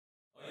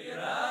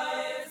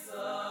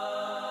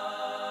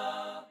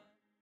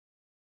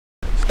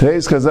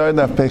Today's Chazara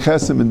daf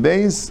Pesachim and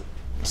Beis,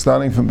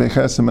 starting from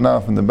Pesachim and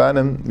off from the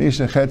bottom.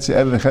 Misha Chetzi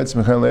Eved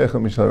Chetzi Mechel Leichel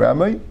Mishal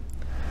Rabbi.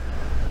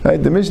 Right,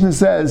 the Mishnah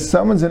says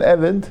someone's an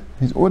Eved,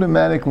 he's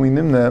automatically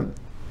nimna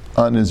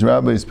on his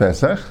Rabbi's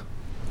Pesach.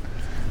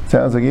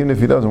 Sounds like even if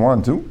he doesn't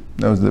want to,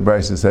 that was the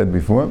Brisa said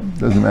before,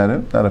 doesn't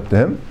matter, not up to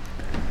him.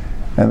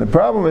 And the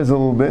problem is a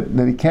little bit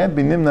that he can't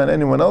be nimna on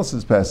anyone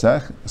else's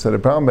Pesach. So the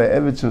problem by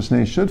Eved Shel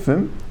Shnei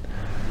Shutfim,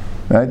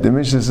 right, the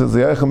Mishnah says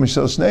Leichel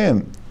Mishal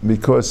Shneim,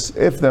 because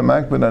if they're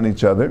makbid on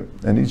each other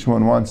and each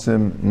one wants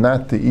him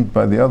not to eat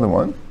by the other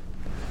one,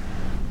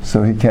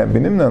 so he can't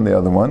be nimna on the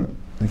other one,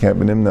 he can't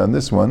be nimna on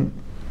this one,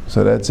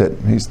 so that's it,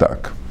 he's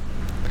stuck.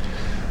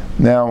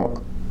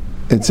 Now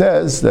it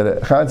says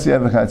that Chatzi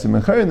Eved Chatzi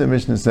Mechayin, the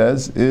Mishnah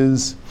says,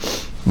 is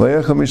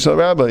Leichel Mishal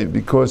Rabbi,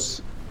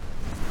 because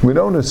we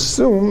don't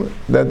assume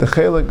that the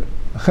Chelik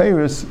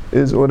Chayris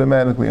is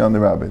automatically on the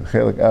Rabbi. The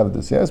Chelik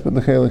Avdus, yes, but the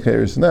Chelik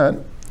Chayris not.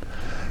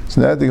 So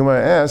now the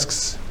Gemara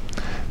asks,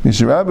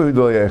 Misha Rabbi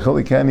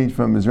he can't eat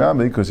from his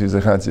Rabbi because he's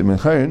a Chatzi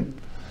Mechayin,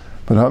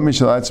 but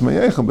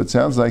it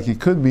sounds like he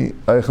could be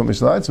Eichel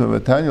Mishalatzma,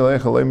 but Tanya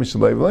Leichel Le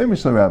Mishalei V'le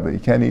Mishal Rabbi. He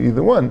can't eat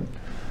either one.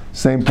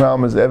 Same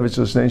problem as Eved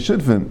Shel Shnei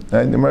Shutfim.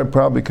 And the Gemara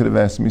probably could have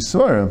asked me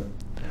Svara,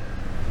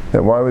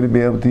 that why would he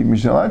be able to eat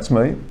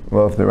Mishalatzma?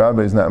 Well, if the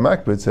Rabbi is not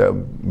makbid, so it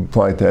would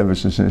apply to Eved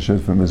Shel Shnei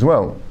Shutfim as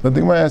well. But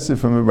the Gemara asks it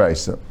from a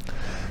Brisa.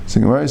 So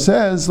the Gemara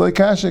says, Like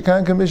Kasha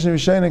Kan Commission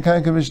Rishayna and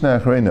Kan Commission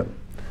Achrayna,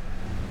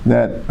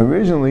 that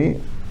originally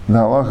the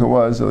halacha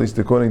was, at least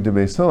according to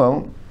Beis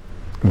Hillel,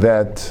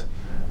 that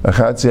a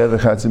Chatzi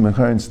Eved Chatzi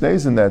Mechayin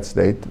stays in that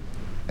state,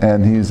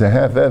 and he's a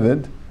half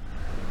Eved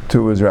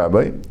to his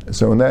Rabbi.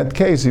 So in that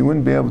case, he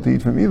wouldn't be able to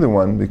eat from either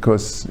one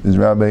because his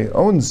Rabbi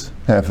owns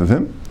half of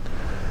him,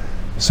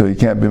 so he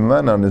can't be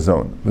man on his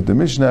own. But the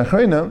Mishnah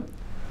Achrayna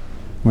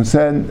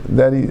said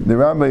that the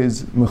Rabbi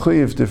is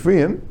mechuyev to free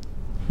him,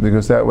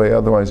 because that way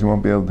otherwise he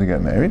won't be able to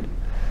get married.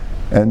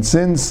 And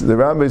since the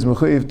Rabbi is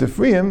mechuyev to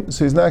free him,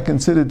 so he's not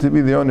considered to be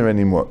the owner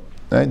anymore.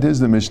 Right? Here's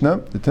the Mishnah.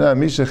 The Tanah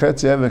Misha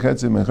Chetzi Eved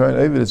Chetzi Mechayin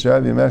Eved Es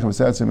Rabbi Yemech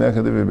V'Satzi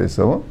Mechad Eved Beis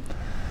Hillel.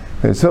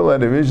 Beis Hillel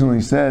had originally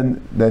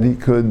said that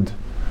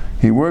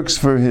he works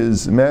for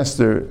his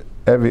master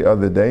every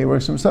other day. He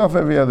works for himself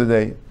every other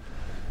day.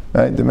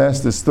 Right? The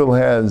master still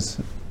has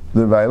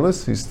the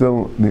violus. He's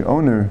still the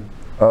owner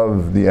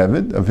of the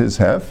Eved, of his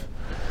half,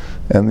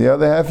 and the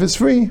other half is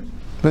free.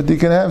 But you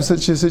can have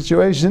such a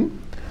situation.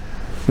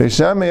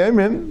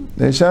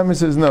 Beishami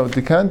says, no,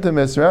 Tikantam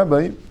es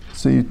Rabbi,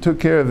 so you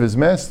took care of his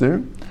master.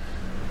 In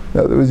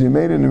other words, you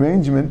made an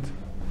arrangement.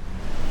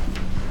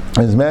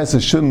 His master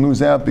shouldn't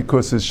lose out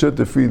because it's should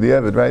to free the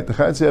Eved, right? The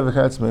Chatzi Eved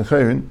Chatzi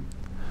Mechayin,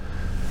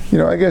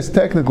 I guess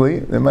technically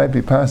it might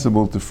be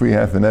possible to free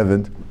half an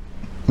Eved,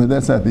 but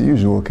that's not the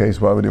usual case.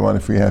 Why would you want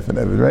to free half an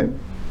Eved, right?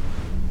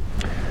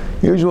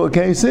 The usual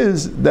case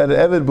is that an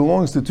Eved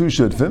belongs to two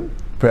Shutfim.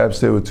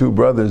 Perhaps there were two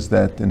brothers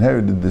that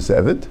inherited this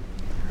Eved,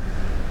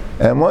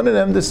 and one of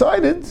them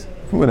decided,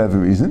 for whatever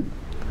reason,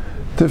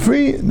 to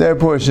free their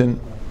portion.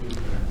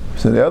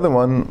 So the other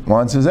one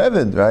wants his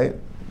Eved, right?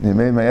 You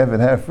made my Eved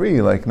half free,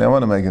 like, now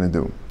what am I going to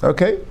do?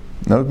 Okay,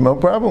 no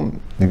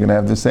problem. You're going to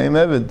have the same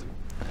Eved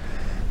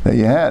that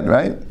you had,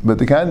 right? But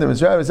the Kantam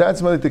is Rabbi, that's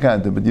the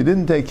Kantam. But you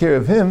didn't take care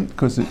of him,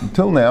 because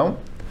until now,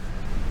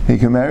 he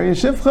can marry a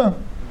Shifcha,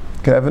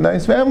 can have a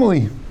nice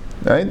family,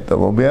 right? There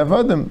will be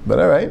Avadim, but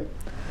alright.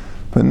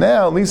 But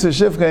now, Lisa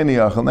Shifcha and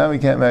Yachal, now he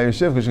can't marry a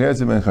Shifcha,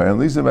 Shechetzi Ben Chayrin.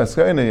 Lisa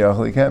Baschayrin and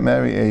Yachal, he can't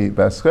marry a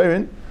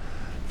Baschayrin,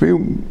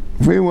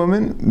 free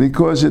woman,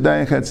 because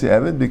Yadayim Chetzi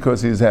Eved,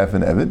 because he's half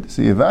an Eved.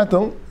 So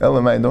Yevatel,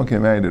 Elamai don't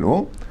get married at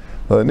all.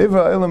 Well,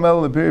 Nivra Elam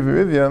El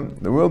Perivirivya,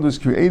 the world was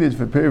created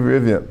for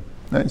Perivirivya.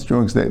 Right?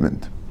 Strong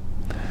statement.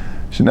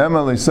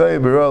 Shenama L'Isai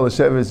B'Ra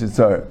L'Sheves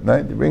Yitzar.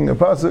 Right? You bring a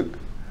pasuk.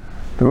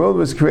 The world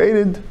was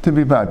created to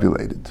be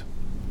populated.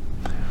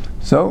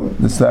 So,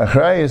 it's the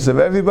achrayus of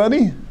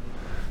everybody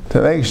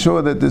to make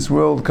sure that this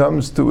world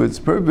comes to its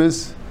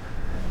purpose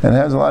and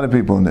has a lot of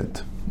people in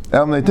it.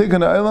 So,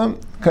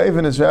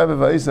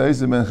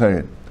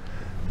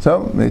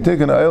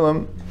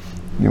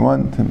 you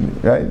want to,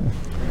 right?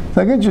 It's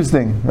like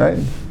interesting, right?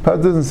 Paul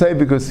doesn't say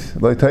because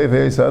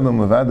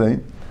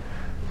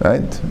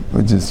right?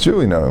 Which is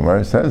true,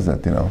 Gemara says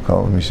that,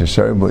 call Misha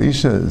Sharibla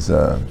Isha is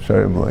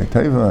Sharibla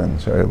Teva and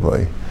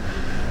Sharibla,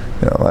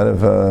 a lot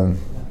of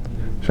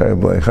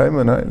Sharibla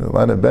Chayman, right? A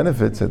lot of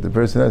benefits that the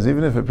person has,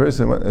 even if a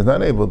person is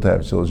not able to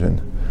have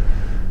children,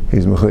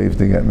 he's mechuyev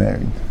to get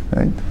married,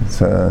 right?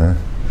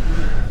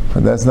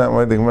 But that's not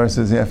why the Gemara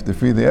says you have to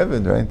free the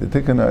Eved, right? The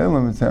Tikkun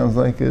Ha'olam, it sounds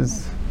like,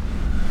 is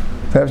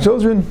to have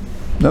children.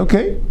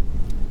 Okay.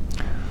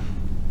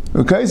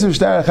 Okay, so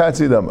Shtar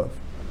Chatzi Damav.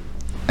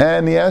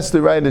 And he has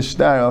to write a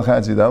shtar al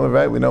Chatzi Damav,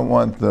 right? We don't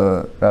want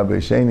the Rabbi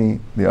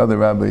Sheni, the other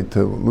Rabbi,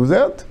 to lose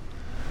out.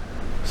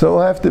 So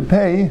we'll have to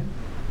pay.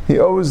 He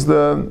owes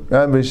the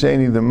Rabbi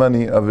Sheni the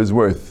money of his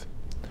worth.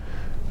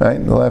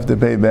 Right? He'll have to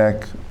pay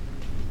back.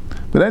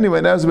 But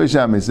anyway, that was what Beis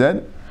Shammai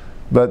said.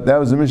 But that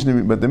was the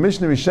Mishnah. But the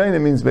Mishnah Rishayna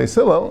means Beis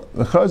Hillel.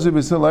 The Chazar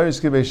Beis Hillel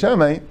Beis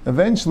Shammai.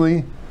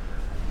 Eventually,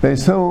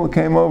 Beis Hillel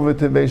came over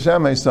to Beis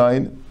Shammai's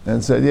side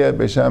and said, yeah,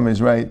 Beis Shammai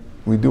is right.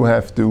 We do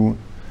have to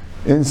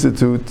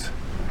institute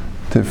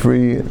to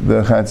free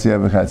the Chatzi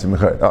Eved Chatzi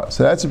Mechar.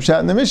 So that's a pshat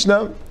in the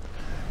Mishnah.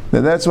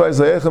 That's why it's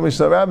Le'echa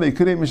Mishal Rabbi. He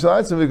couldn't eat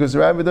Mishal Atzim because the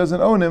Rabbi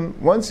doesn't own him.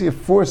 Once you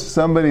force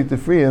somebody to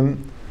free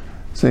him,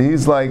 so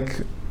he's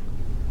like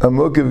a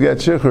Mukiv Get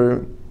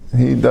Shichur,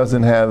 he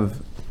doesn't have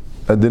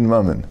a Din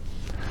Mammon.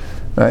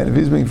 Right? If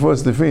he's being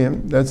forced to free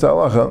him, that's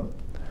halacha.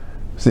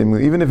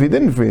 Seemingly, even if he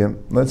didn't free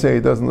him, let's say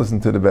he doesn't listen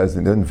to the Beis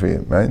Din, didn't free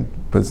him, right?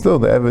 But still,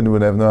 the Eved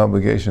would have no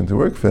obligation to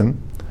work for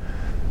him,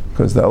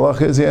 because the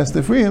halacha is he has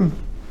to free him.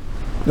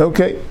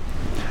 Okay.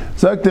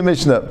 Zok the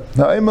Mishnah.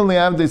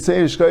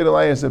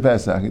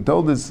 He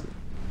told his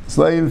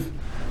slave,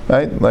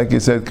 right? Like you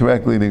said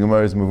correctly, the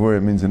Gemara's Mavur,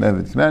 it means an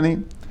Eved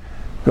Knani.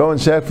 Go and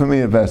shech for me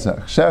a Pesach.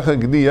 Shecha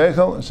gdi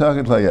yechel,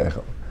 shechet la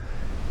yechel.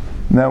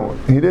 Now,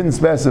 he didn't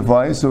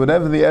specify, so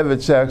whatever the Eved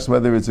shechs,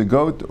 whether it's a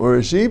goat or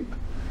a sheep,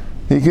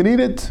 he can eat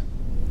it.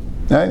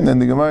 Right? And then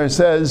the Gemara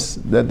says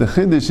that the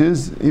Chiddush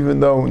is,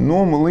 even though he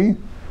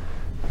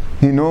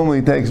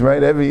normally takes,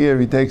 right, every year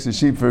he takes a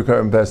sheep for a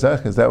Karban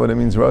Pesach. Is that what it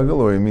means, Ragel?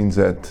 Or he means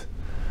that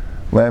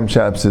lamb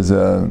chops is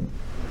a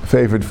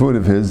favorite food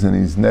of his and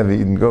he's never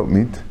eaten goat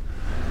meat,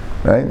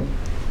 right?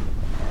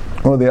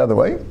 Or the other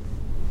way.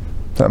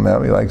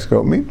 Somehow he likes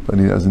goat meat, but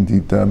he doesn't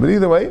eat. But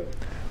either way,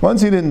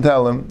 once he didn't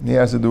tell him, he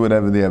has to do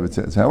whatever the Eved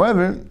says.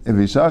 However, if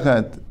he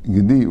shachat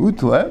gedi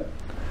utle,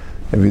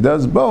 if he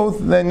does both,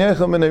 then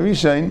yechel min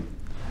harishain,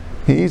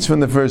 he eats from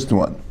the first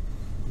one.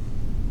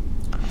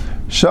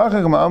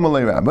 Shachach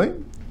ma'amalei Rabbi,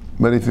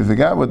 but if he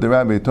forgot what the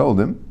Rabbi told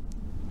him,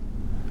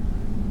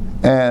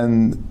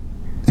 and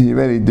he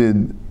already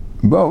did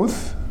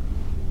both,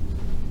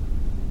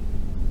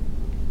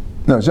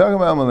 no, Shachach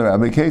ma'amalei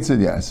Rabbi, Kate said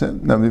yasa.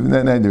 No,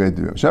 then I do it.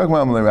 Shachach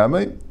ma'amalei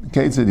Rabbi,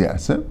 Kate said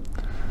yasa.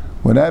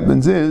 What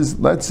happens is,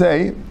 let's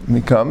say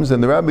he comes,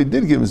 and the Rabbi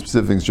did give him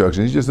specific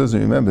instructions, he just doesn't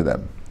remember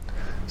them.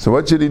 So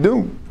what should he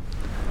do?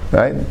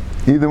 Right?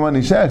 Either one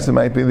he shacks, it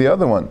might be the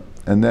other one,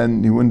 and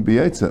then he wouldn't be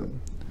Yitzah.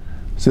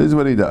 So this is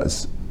what he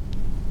does.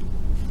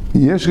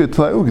 Yeshket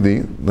tlai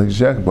ugdi, like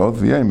shach both,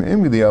 v'yayim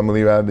imgdi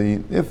amali Rabbi,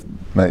 if,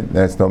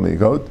 that's normally a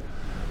goat,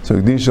 so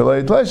gdi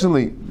shalai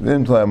tleshali,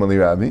 v'im tlai amali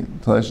Rabbi,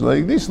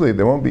 tleshali gdi shalai,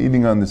 they won't be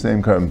eating on the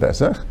same Karban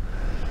Pesach,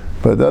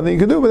 but the other thing you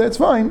can do, but that's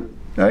fine,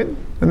 right?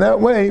 And that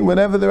way,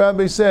 whatever the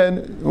Rabbi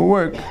said will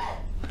work.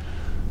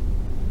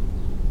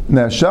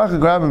 Now, shach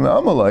Rabbi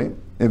me'amalai,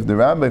 if the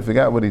Rabbi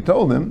forgot what he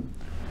told him,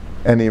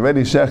 and he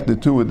already shech the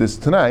two with this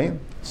tonight,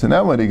 so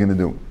now what are you going to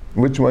do?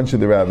 Which one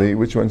should the Rabbi eat?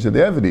 Which one should the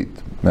Eved eat?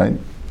 Right?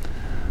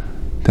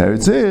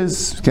 Teretz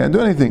is, can't do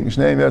anything.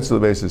 Shnei Yotzel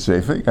Beis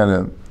Sheifa, you got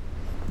to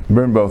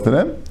burn both of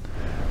them.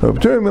 But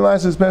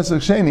Lamaisa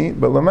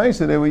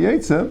they were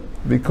Yetzah,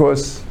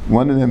 because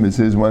one of them is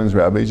his, one is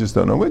Rabbi, you just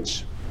don't know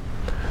which.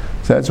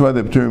 So that's why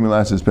the P'turim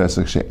Milas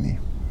Pesach Sheni.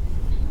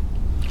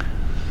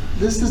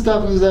 This is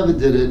stuff as Eved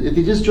did it. If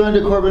he just joined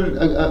a korban,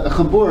 a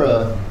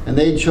chabura, and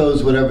they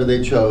chose whatever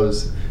they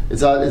chose,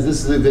 is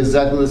this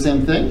exactly the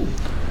same thing?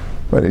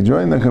 But he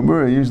joined the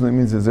chabura usually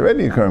means there's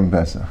already a Karban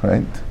Pesach,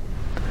 right?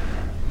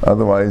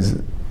 Otherwise,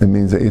 it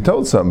means that you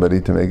told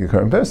somebody to make a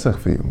Karban Pesach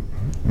for you,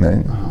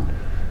 right? Uh-huh.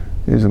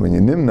 Usually, when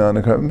you nimna on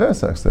a Karban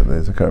Pesach, so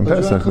there's a Karban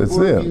Pesach that's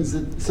there. Means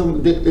that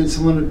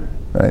someone.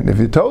 Right. If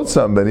you told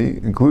somebody,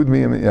 include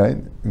me in a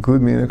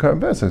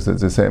Karban Pesach, so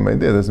it's the same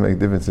idea. It doesn't make a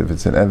difference if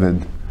it's an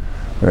Eved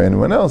or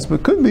anyone else,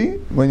 but could be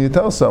when you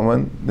tell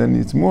someone, then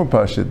it's more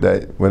pashut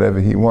that whatever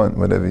he wants,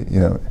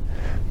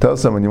 tell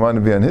someone you want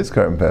to be on his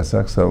Karban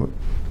Pesach, so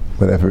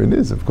whatever it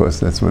is, of course,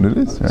 that's what it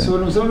is. Right? So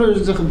when someone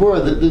is a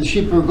chabura, the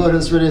sheep or goat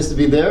has to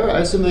be there. I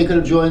assume they could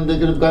have joined. They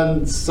could have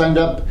gotten signed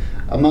up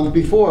a month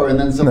before, and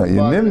then some. No, you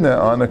nimna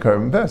on a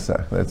Karban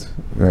Pesach. That's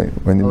right.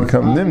 When you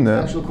become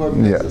nimna, actual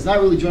Karban Pesach. It's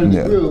not really joining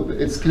the group.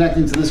 It's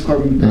connecting to this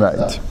Karban Pesach,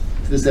 right,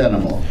 to this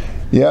animal.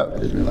 Yeah. I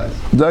didn't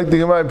realize. Like the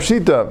Gemara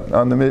Pshita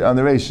on the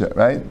Reisha,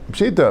 right?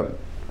 Pshita,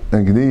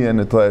 and Gdi and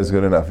the Tleh is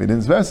good enough. He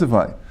didn't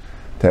specify.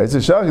 Teretz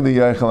Shachdi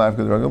Yachal Afka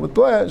the Ragel, but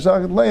Tleh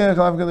Shachdi Yachal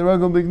Afka the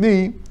Ragel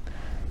B'Gdi.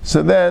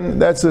 So then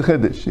that's the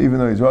Chiddush. Even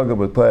though he's Ragel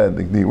but Tleh,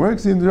 the Gdi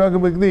works. He's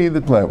Ragel B'Gdi,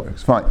 the Tleh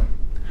works. Fine.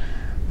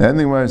 Then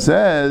the Gemara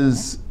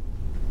says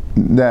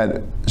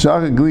that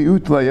Shachdi Gli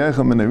Utla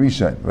Yachal Min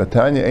Arishain.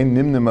 Vatanya Ein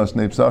Nimna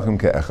Masnei Pesachim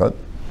Ke'echad.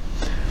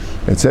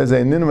 It says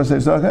Ein Nimna Masnei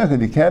Pesachim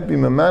Ke'echad. You can't be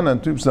Maman on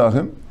two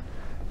Pesachim.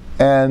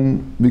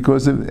 And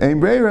because of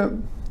Ein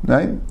Breira,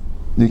 right?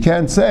 You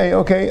can't say,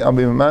 okay, I'll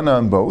be Mamana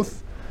on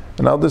both,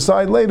 and I'll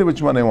decide later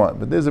which one I want.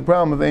 But there's a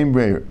problem of Ein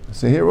Breira.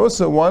 So here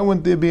also, why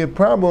wouldn't there be a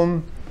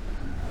problem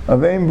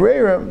of Ein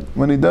Breira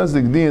when he does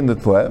the Gdi and the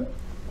Tleh?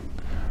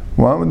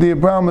 Why would there be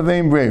a problem of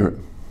Ein Breira?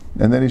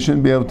 And then he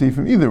shouldn't be able to eat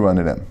from either one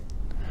of them.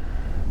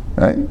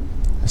 Right?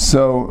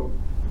 So,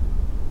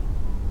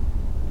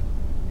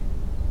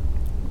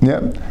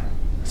 yeah.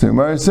 So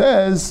Gemara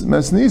says,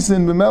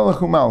 Masnisin b'melech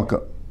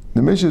u'malka.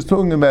 The Mishnah is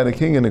talking about a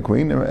king and a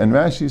queen, and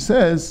Rashi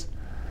says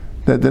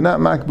that they're not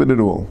makbid at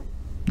all.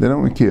 They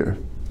don't care.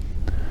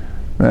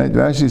 Right?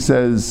 Rashi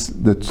says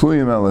that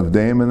tluyim alav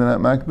deim and they're not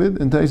makbid,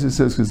 and Taisa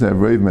says because they have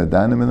roiv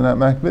medanim and they're not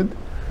makbid.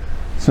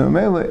 So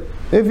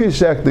if you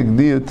shech the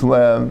gdiyah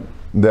tlev,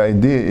 the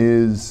idea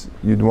is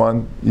you're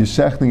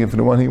shechting it for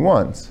the one he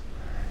wants.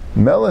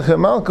 Melech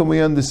and Malka,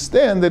 we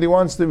understand that he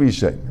wants the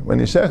Rishon. When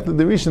you shech the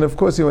Rishon, of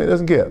course he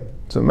doesn't care.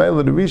 So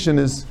Melech the Rishon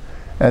is,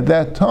 at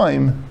that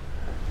time,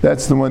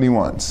 that's the one he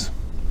wants.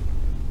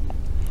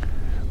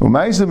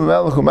 Because the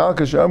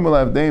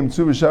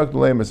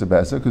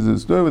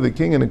story with the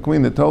king and the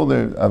queen that told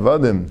their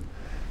avadim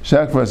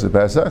shech for us a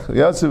Pesach,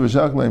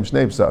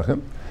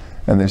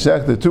 and they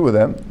shech the two of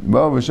them.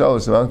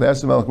 They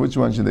asked the Malka, which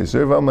one should they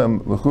serve? Go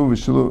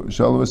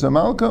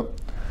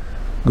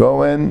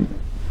in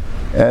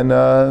and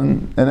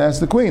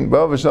ask the queen.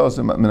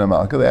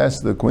 They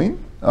asked the queen.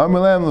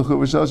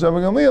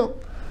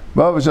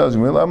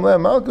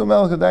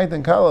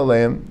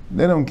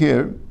 They don't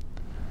care.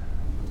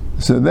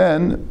 So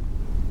then,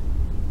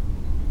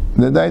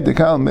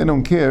 they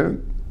don't care.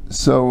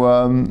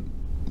 So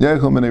they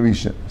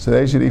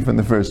should eat from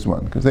the first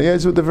one, because they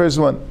ate with the first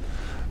one.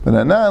 But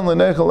if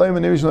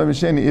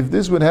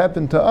this would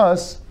happen to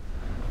us,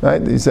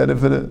 right? He said,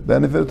 for the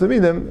benefit to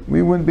them,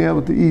 we wouldn't be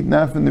able to eat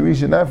not from the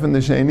Rishon, not from the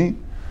Sheni,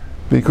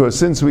 because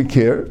since we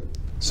care,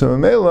 so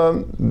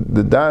Mela,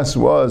 the das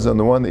was on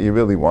the one that you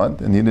really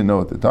want, and you didn't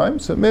know at the time.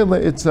 So Mela,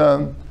 it's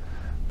a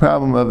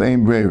problem of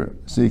ein breira,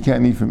 so you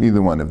can't eat from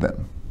either one of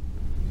them.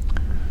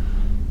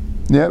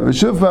 Yeah, there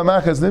was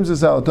another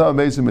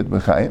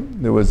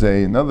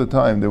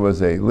time there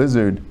was a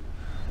lizard,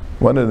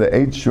 one of the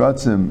 8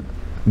 shratzim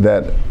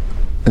that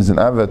is an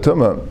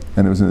avatuma,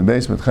 and it was in the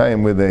basement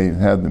chayim where they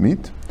had the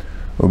meat.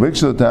 They wanted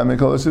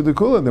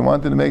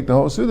to make the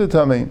whole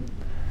sudatami,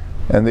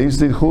 and they used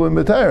to eat chulin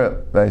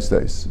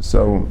b'tayra,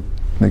 so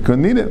they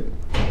couldn't eat it.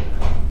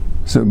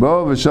 So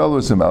Bo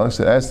v'shalu samalka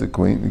said, ask the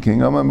queen, the king,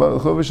 go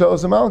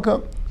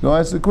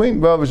ask the queen,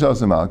 Bo v'shalu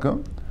samalka.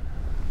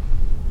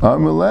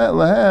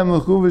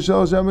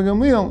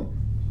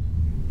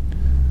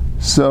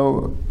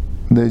 So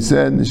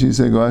she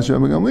said, go ask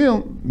Rabbi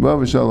Gamliel. Bo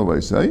v'shalu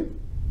v'isay.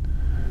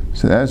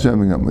 So ask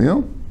Rabbi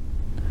Gamliel.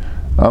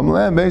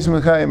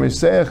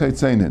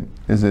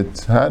 Is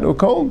it hot or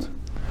cold?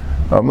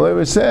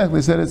 They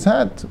said it's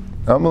hot.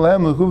 Go and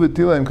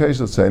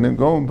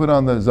put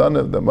on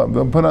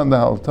the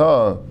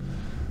halta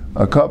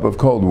a cup of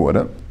cold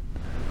water.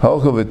 Put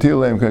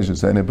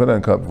on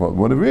a cup of cold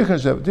water.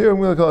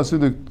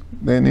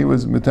 Then he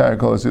was mitar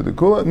kol asuda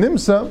kula.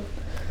 Nimsa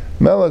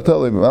melech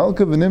tali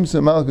b'malka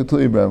v'nimsa malka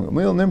tali b'ram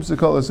gamliel. Nimsa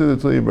kol asuda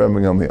tali b'ram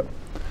gamliel.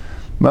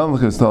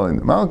 Melech is telling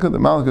the malka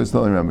is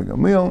telling Rabbi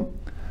Gamliel.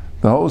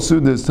 The whole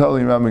Suda is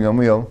telling Rabbi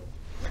Gamliel.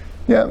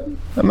 Yeah,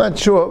 I'm not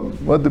sure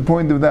what the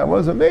point of that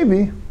was, or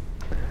maybe,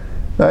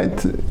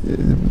 right?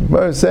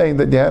 We're saying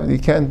that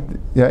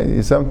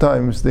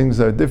sometimes things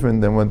are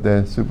different than what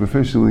they're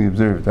superficially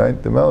observed,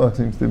 right? The Malach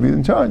seems to be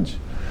in charge.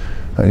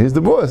 Right, he's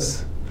the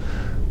boss.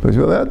 But he's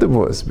really not the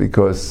boss,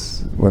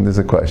 because when there's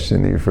a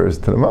question, he refers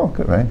to the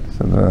Malka, right?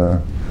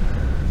 So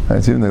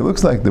even though he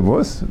looks like the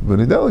boss, but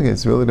he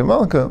delegates really the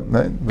Malka,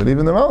 right? But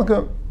even the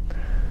Malka,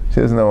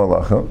 she doesn't know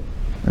halacha.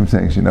 I'm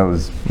saying she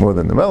knows more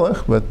than the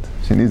Melech, but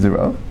she needs a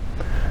Rav,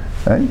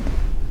 right?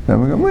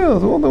 Rabbi Gamliel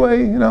is all the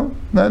way,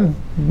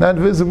 not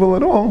visible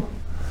at all.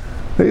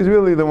 But he's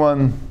really the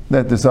one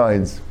that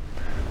decides.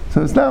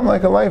 So it's not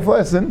like a life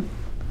lesson.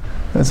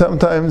 And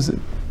sometimes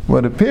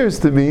what appears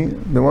to be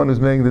the one who's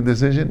making the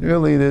decision,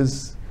 really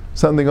there's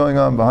something going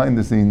on behind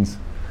the scenes,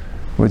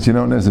 which you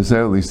don't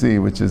necessarily see,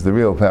 which is the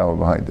real power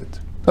behind it.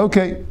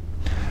 Okay.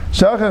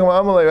 Shachach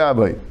ma'amalei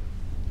Rabbi.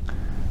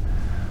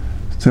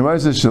 So Mar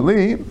says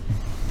Shali,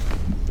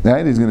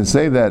 right? He's going to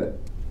say that,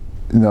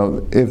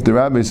 if the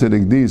Rabbi said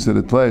Igdi, so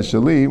the Tleh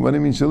Shali, what do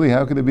you mean Shali?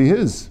 How could it be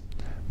his?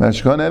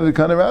 Mashkan every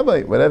kind of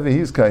Rabbi. Whatever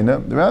he's kind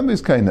of, the Rabbi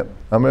is kind of.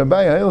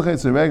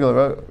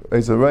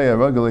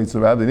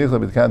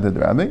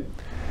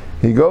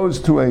 He goes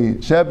to a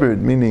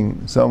shepherd,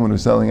 meaning someone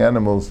who's selling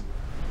animals,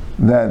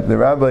 that the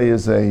Rabbi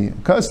is a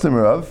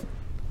customer of,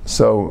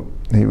 so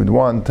he would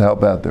want to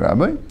help out the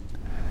Rabbi,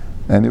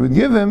 and he would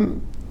give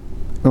him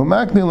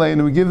and he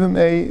would give him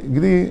a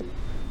Gdi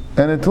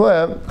and a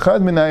Tleh,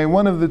 Chad Minai,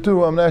 one of the two,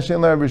 Amnash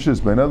Ein L'Rabbi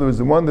Shusbay. In other words,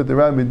 the one that the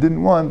Rabbi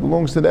didn't want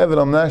belongs to the Eved,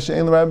 Amnash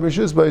Ein L'Rabbi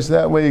Shusbay, so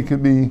that way it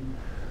could be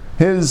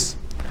his,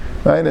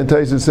 right? And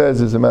Taisa says,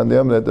 as a man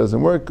the that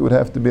doesn't work, it would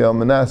have to be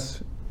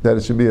Al-Manas, that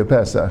it should be a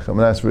Pesach,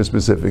 Al-Manas for a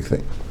specific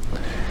thing.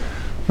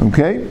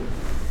 Okay?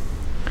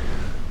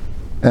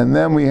 And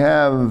then we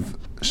have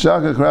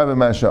Shachach Rabbi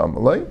Masha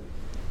Amalai.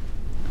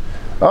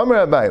 Amar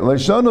Rabbi,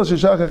 Leishono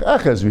Shachach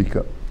Achaz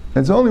Rika.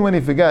 It's only when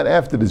he forgot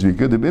after the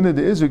Zvika, the Bina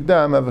de Izrik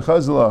Dam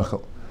Avachazal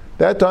Achal.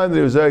 That time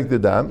there was Erik the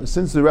Dam,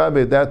 since the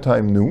Rabbi at that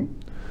time knew.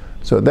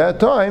 So at that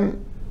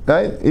time,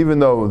 right, even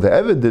though the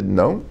Eved didn't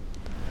know,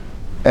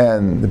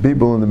 and the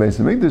people in the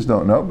Beis Hamikdash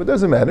don't know, but it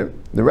doesn't matter,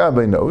 the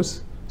Rabbi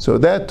knows. So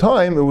at that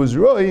time it was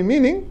Roi,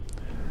 meaning,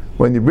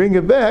 when you bring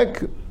it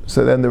back,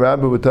 so then the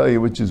Rabbi would tell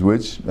you which is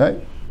which, right?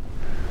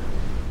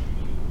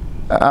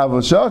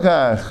 Avol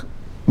Shachach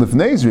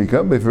Lefnei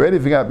Zvika, but if you already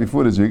forgot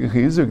before the Zvika,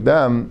 Chizuk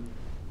Dam,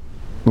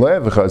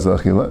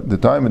 the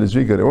time of the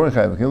Zvika, the Oren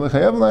Chayav Achila,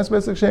 Chayav L'As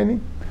Pesach Sheni.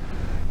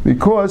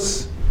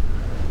 because,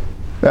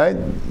 right,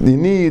 you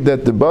need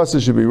that the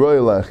basa should be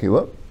royal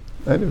achila.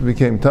 Right? If it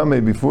became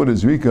tamei before the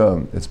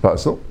zrika, it's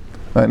pasul.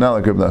 Right, not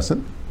like Reb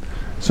Nassan.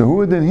 So who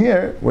would in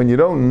here, when you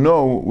don't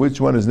know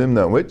which one is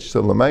nimna which,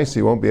 so lamaisi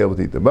you won't be able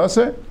to eat the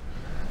basar,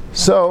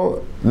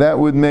 so that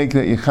would make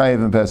that yichayev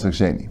in Pesach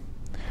Sheni.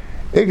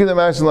 Ikadam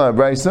Ashla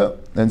Brisa,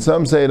 and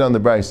some say it on the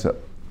Brisa.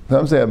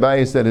 Some say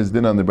Abaye said his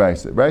din on the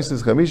Brisa. Brisa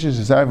is Chamisha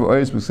Shesarfu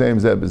Oyes B'Seim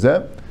Zeb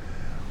B'Zeb.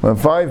 When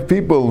 5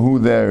 people who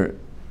the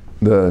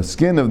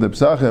skin of the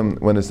Pesachim,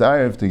 when it's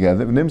Arif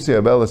together, Nimsi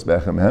Abelas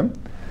Bechem,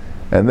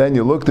 and then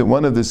you looked at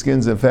one of the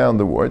skins and found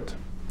the wart,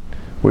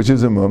 which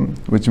is a mum,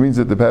 which means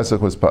that the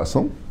Pesach was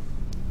pasul.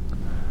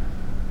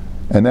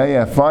 And now you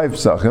have 5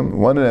 Pesachim,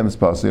 one of them is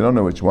pasul, you don't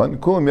know which one.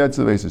 Kulam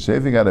Yetzel Beis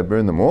HaShef, you got to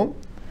burn them all.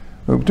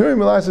 Upturim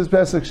Melasas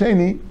Pesach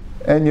Sheni,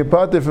 and you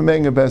part it from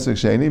making a Pesach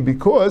Sheni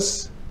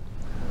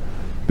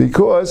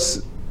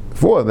because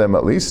 4 of them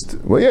at least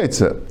were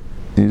Yetzah.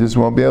 You just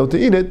won't be able to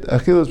eat it.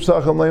 Achilas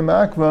Pesachim Leim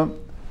Akva,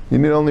 you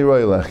need only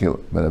royal achil.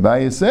 But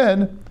Abaye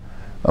said,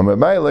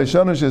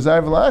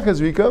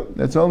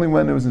 that's only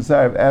when it was in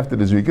Sarif after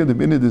the Zrika. The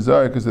Bina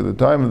Desire, because at the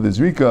time of the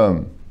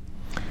Zrika,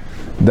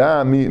 it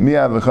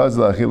was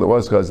Chazla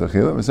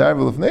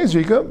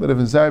Achila. But if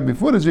in Sarif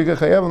before the Zrika,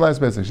 Chayav and last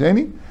Pesach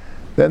Sheni,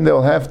 then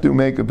they'll have to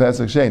make a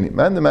Pesach Sheni.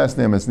 Man the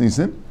Masnei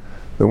Masnisim,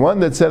 the one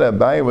that said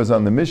Abaye was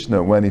on the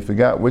Mishnah when he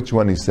forgot which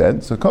one he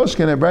said. So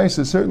Koshken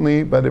Abraisa,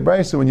 certainly by the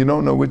Braisa, when you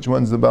don't know which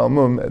one's the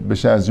Balmum at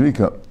B'Shaz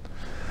Zrika.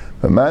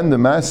 But man the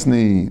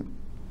Masnei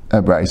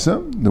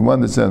Abraisa, the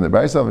one that said on the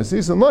Abraisa of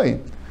Asisim Loi,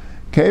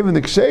 Kevin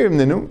the Ksherim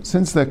Ninu,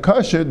 since they're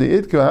kosher, the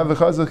Itko have a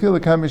Chazal Chila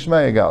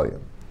Kamishmaya Galia.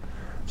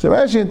 So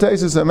Rashi and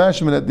Taisus are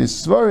mashman that the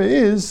svara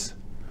is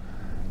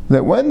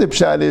that when the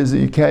pshat is that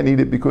you can't eat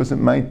it because it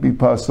might be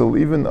pasul,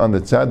 even on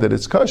the tzad that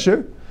it's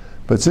kosher,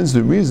 but since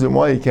the reason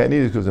why you can't eat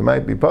it is because it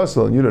might be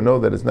pasul and you don't know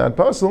that it's not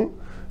pasul,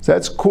 so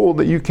that's cool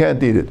that you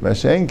can't eat it.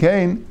 Mashain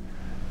Kain,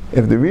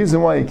 if the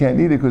reason why you can't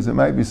eat it because it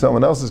might be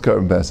someone else's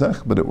korban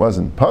pesach, but it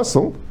wasn't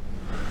pasul,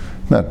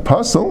 not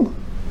pasul,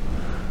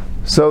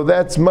 so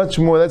that's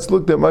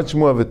looked at much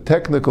more of a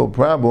technical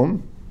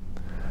problem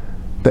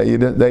that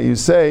you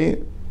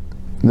say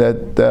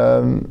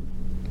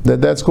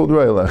that's called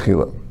royal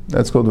achila.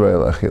 That's called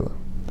royal achila.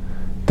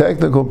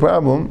 Technical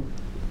problem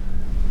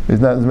is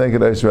not to make it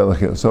royal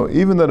achila. So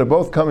even though they're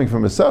both coming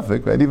from a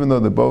suffix, right? Even though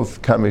they're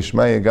both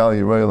kamishmaya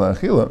gali royal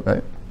achila,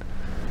 right?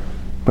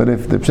 But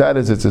if the pshat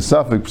is it's a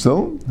suffix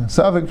psul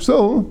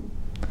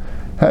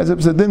has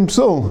a din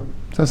psul.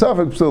 It's a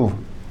suffix psul.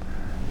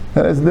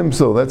 That is din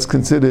psul. That's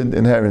considered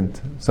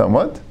inherent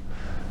somewhat.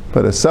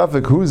 But a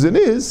suffix whose it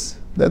is,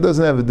 that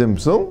doesn't have a din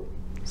psul.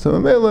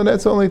 So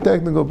that's only a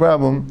technical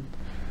problem.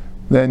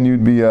 Then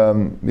you'd be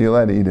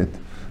allowed to eat it.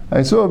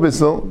 I saw a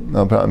bissel.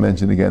 I'll probably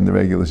mention again the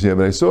regular share,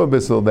 but I saw a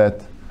bissel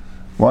that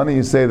why don't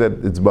you say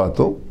that it's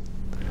batul?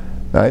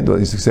 Right? Well,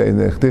 you used to say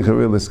the chaticha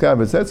real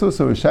iskabed. That's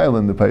also a shaila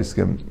in the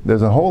Pesachim.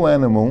 There's a whole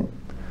animal.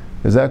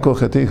 Is that called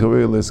chaticha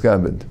real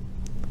iskabed?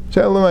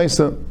 Shaila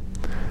ma'isa.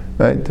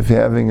 Right? If you're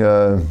having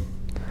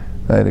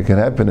right, it can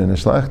happen in a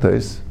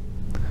shlachtais.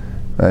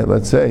 Right?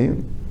 Let's say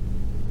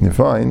you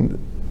find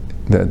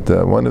that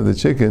one of the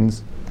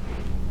chickens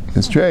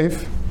is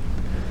treif,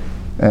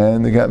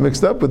 and they got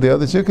mixed up with the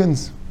other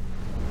chickens.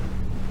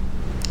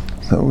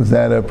 So was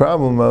that a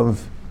problem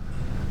of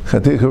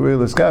chaticha real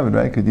iskabed,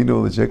 right? Could you do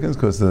all the chickens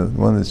because the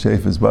one that's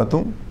treif is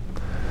batul?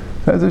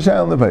 That's a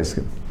shayl in the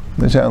Pesachim.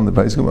 The shayl in the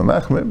Pesachim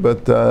are machmir,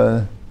 but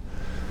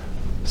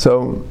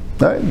so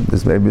right,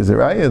 this maybe is a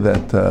raya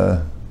that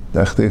the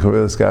chaticha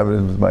real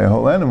iskabed was by a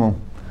whole animal.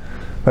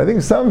 But I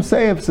think some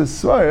say it's a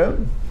svara.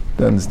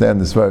 To understand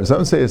the svara,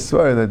 some say a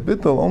svara that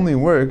bittul only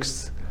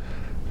works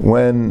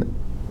when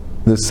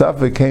the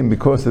suffix came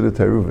because of the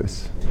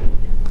teruvis.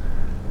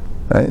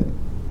 Right?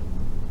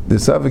 The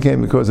suffix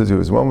came because of the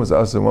teruvis. One was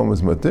asa, one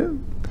was mutir,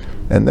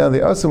 and now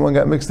the asa one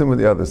got mixed in with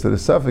the other. So the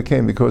suffix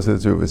came because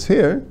of the teruvis.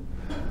 Here,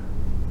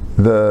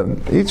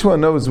 each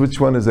one knows which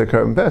one is a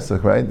korban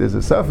pesach. Right? There's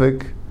a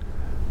suffix.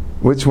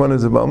 Which one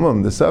is a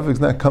balmum? The suffix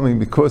not coming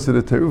because of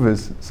the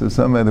teruvis. So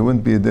somehow there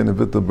wouldn't be a din of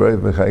bittul brave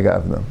b'chai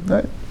gavna.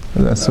 Right?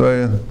 That's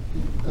why.